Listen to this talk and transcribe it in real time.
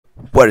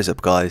What is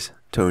up guys,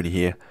 Tony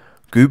here.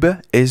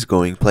 Goober is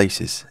going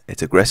places.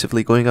 It's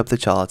aggressively going up the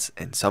charts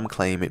and some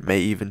claim it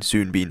may even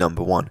soon be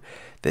 #1.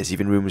 There's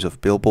even rumors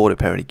of Billboard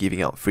apparently giving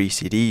out free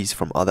CDs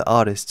from other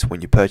artists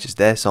when you purchase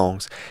their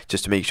songs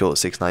just to make sure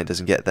 6ix9ine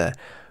doesn't get there.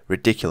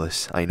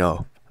 Ridiculous, I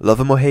know. Love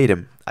him or hate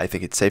him, I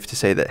think it's safe to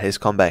say that his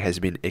comeback has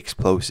been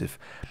explosive.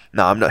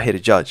 Now I'm not here to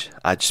judge,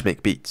 I just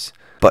make beats.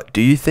 But do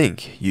you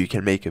think you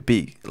can make a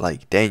beat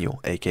like Daniel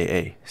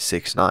aka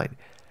 6ix9ine?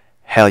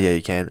 Hell yeah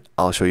you can,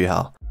 I'll show you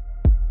how.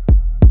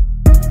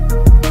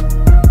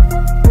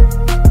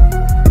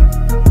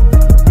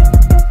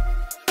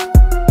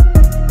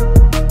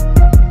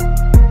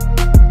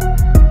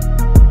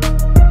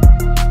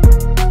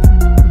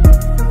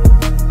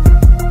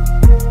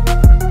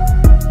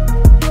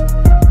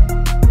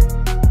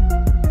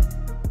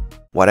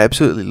 What I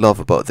absolutely love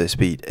about this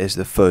beat is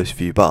the first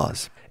few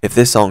bars. If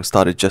this song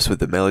started just with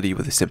the melody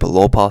with a simple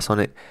low pass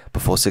on it,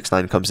 before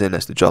 6ix9ine comes in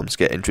as the drums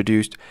get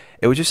introduced,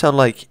 it would just sound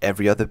like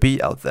every other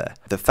beat out there.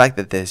 The fact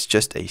that there's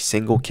just a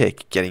single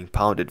kick getting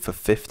pounded for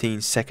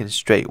 15 seconds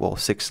straight while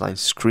 6ix9ine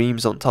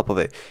screams on top of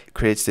it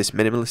creates this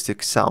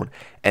minimalistic sound,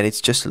 and it's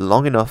just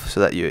long enough so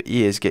that your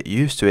ears get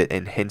used to it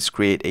and hence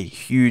create a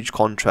huge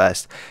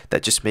contrast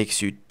that just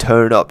makes you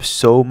turn up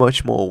so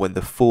much more when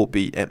the full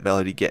beat and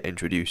melody get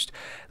introduced.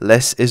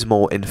 Less is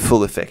more in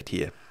full effect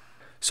here.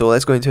 So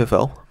let's go into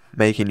FL.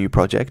 Make a new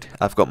project.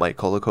 I've got my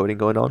color coding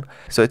going on.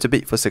 So it's a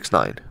beat for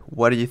 6ix9ine.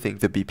 What do you think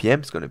the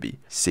BPM is going to be?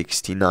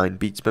 69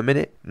 beats per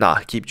minute? Nah,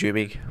 keep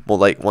dreaming. More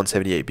like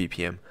 178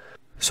 BPM.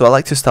 So I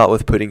like to start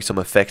with putting some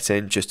effects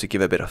in just to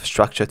give a bit of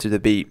structure to the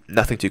beat.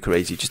 Nothing too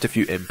crazy, just a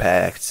few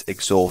impacts,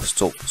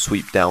 exhausts, or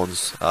sweep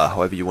downs,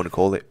 however you want to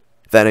call it.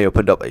 Then I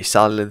opened up a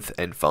Silent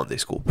and found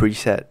this cool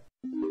preset.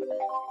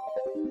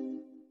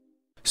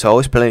 So I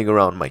was playing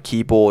around my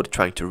keyboard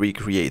trying to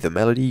recreate the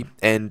melody,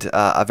 and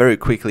I very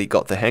quickly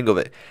got the hang of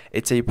it.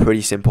 It's a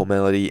pretty simple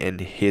melody and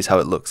here's how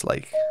it looks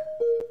like.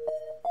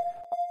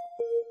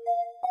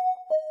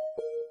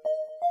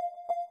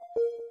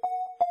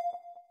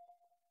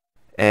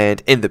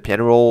 And in the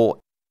piano roll,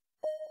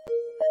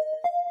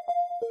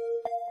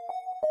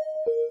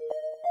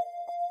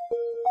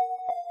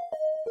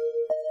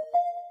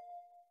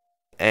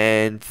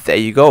 and there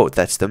you go,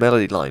 that's the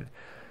melody line.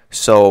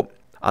 So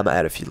I'm gonna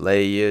add a few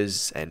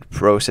layers and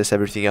process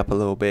everything up a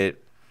little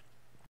bit.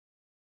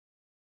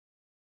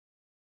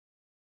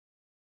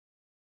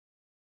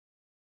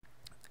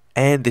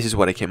 And this is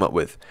what I came up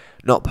with.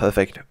 Not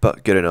perfect,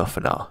 but good enough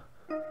for now.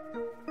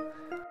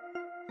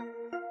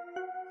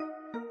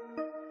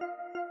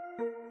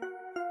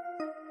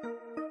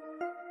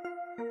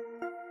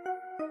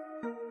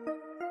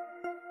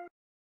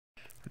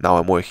 Now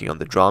I'm working on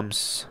the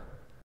drums.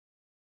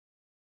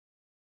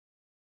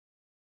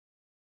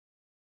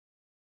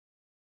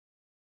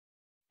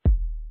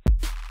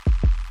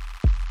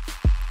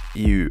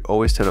 You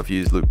always turn off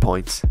use loop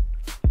points.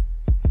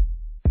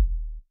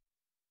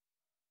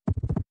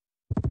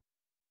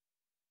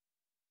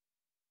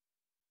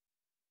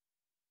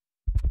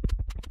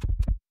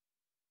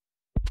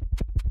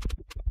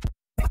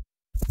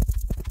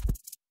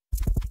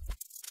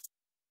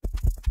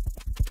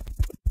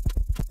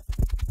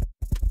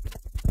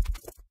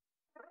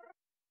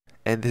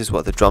 And this is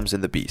what the drums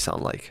in the beat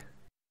sound like.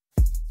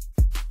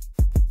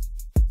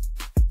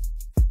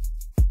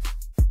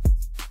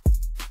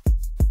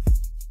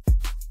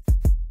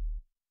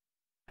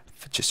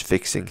 Just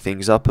fixing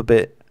things up a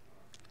bit.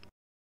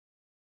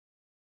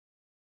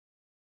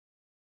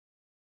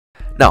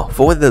 Now,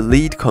 for when the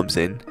lead comes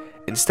in,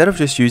 instead of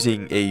just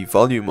using a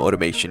volume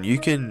automation, you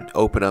can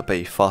open up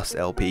a fast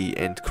LP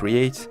and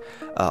create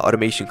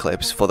automation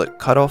clips for the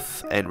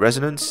cutoff and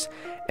resonance,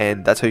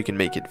 and that's how you can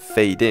make it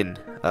fade in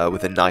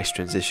with a nice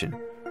transition.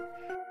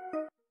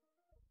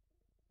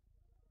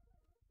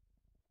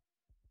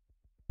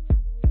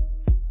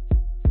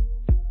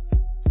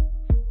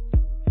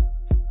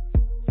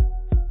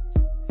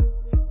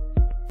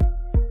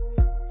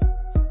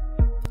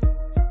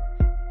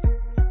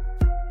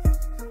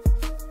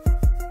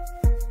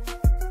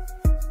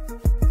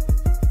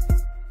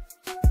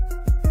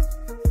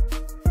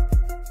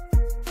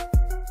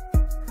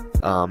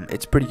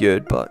 It's pretty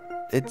good, but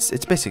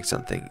it's missing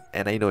something,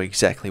 and I know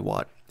exactly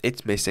what.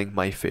 It's missing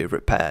my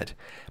favorite pad.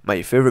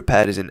 My favorite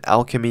pad is in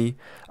Alchemy.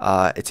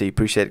 It's a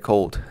preset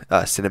called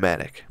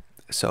Cinematic.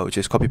 So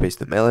just copy paste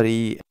the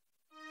melody.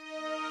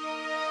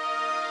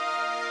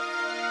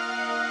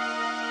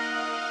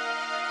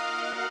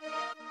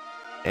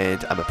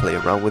 And I'm gonna play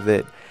around with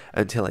it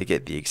until I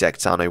get the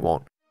exact sound I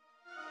want.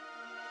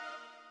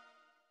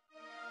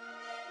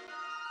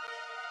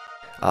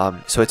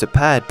 So it's a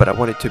pad, but I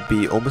want it to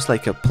be almost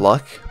like a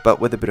pluck, but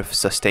with a bit of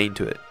sustain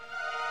to it.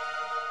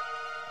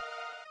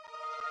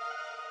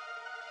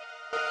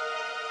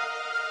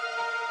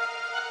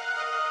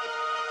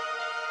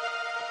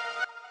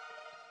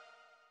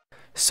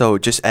 So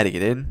just adding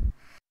it in.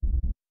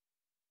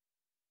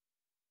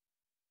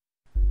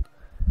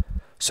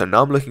 So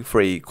now I'm looking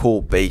for a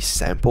cool bass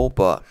sample,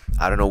 but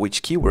I don't know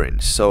which key we're in.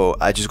 So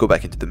I just go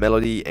back into the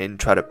melody and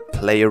try to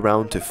play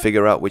around to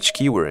figure out which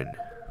key we're in.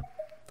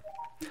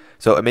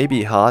 So it may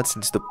be hard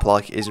since the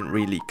plug isn't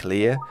really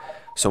clear.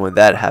 So when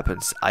that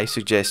happens, I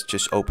suggest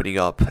just opening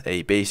up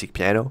a basic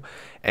piano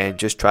and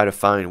just try to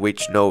find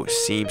which note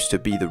seems to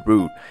be the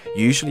root.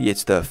 Usually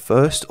it's the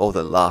first or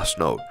the last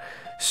note.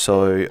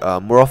 So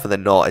more often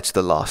than not, it's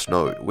the last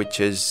note, which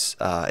is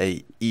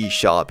a E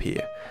sharp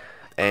here.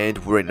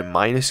 And we're in the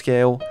minor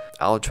scale.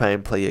 I'll try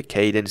and play a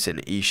cadence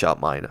in E sharp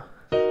minor.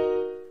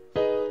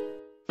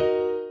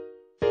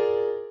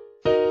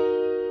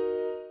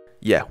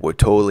 Yeah, we're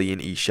totally in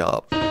E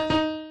sharp.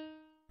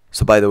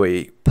 So by the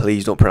way,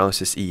 please don't pronounce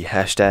this E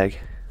hashtag.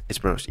 It's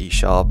pronounced E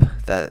sharp.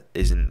 This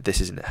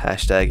isn't a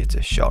hashtag, it's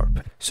a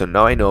sharp. So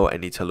now I know I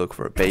need to look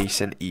for a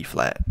bass in E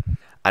flat.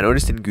 I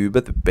noticed in Goober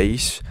the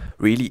bass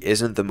really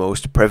isn't the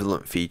most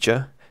prevalent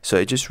feature, so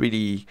it just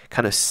really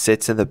kind of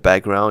sits in the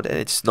background and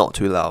it's not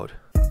too loud.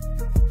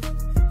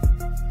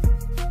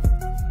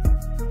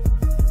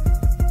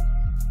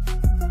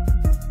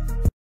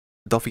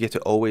 Don't forget to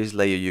always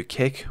layer your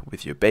kick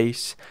with your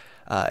bass.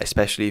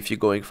 Especially if you're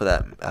going for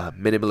that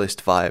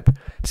minimalist vibe.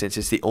 Since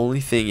it's the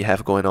only thing you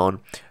have going on,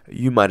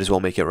 you might as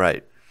well make it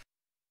right.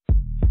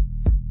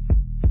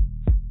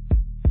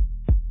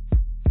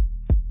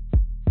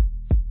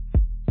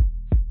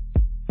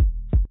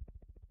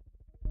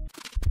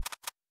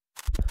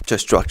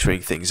 Just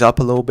structuring things up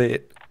a little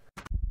bit.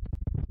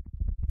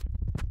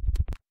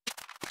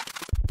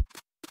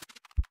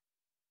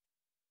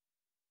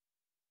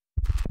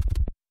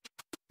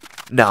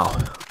 Now,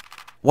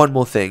 one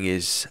more thing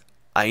is,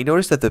 I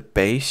noticed that the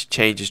bass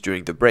changes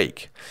during the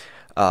break.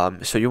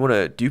 So you want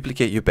to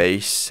duplicate your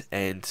bass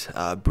and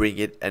bring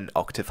it an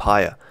octave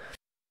higher.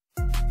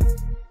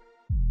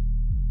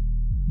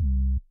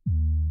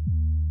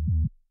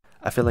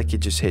 I feel like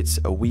it just hits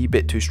a wee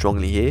bit too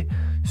strongly here,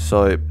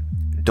 so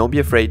don't be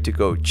afraid to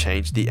go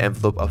change the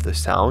envelope of the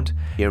sound.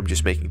 Here I'm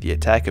just making the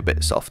attack a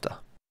bit softer.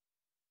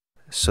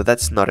 So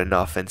that's not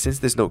enough, and since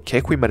there's no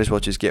kick, we might as well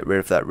just get rid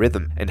of that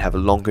rhythm and have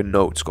longer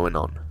notes going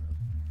on.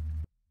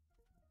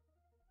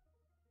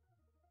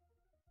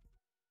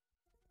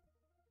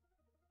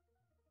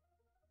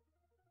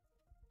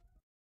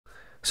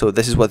 So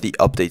this is what the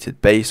updated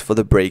bass for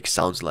the break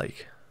sounds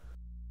like.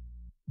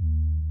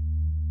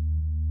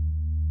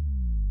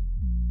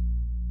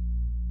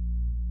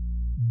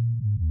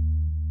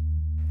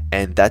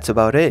 And that's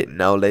about it.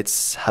 Now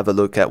let's have a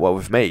look at what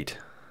we've made.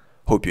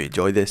 Hope you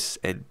enjoy this,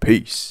 and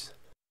peace.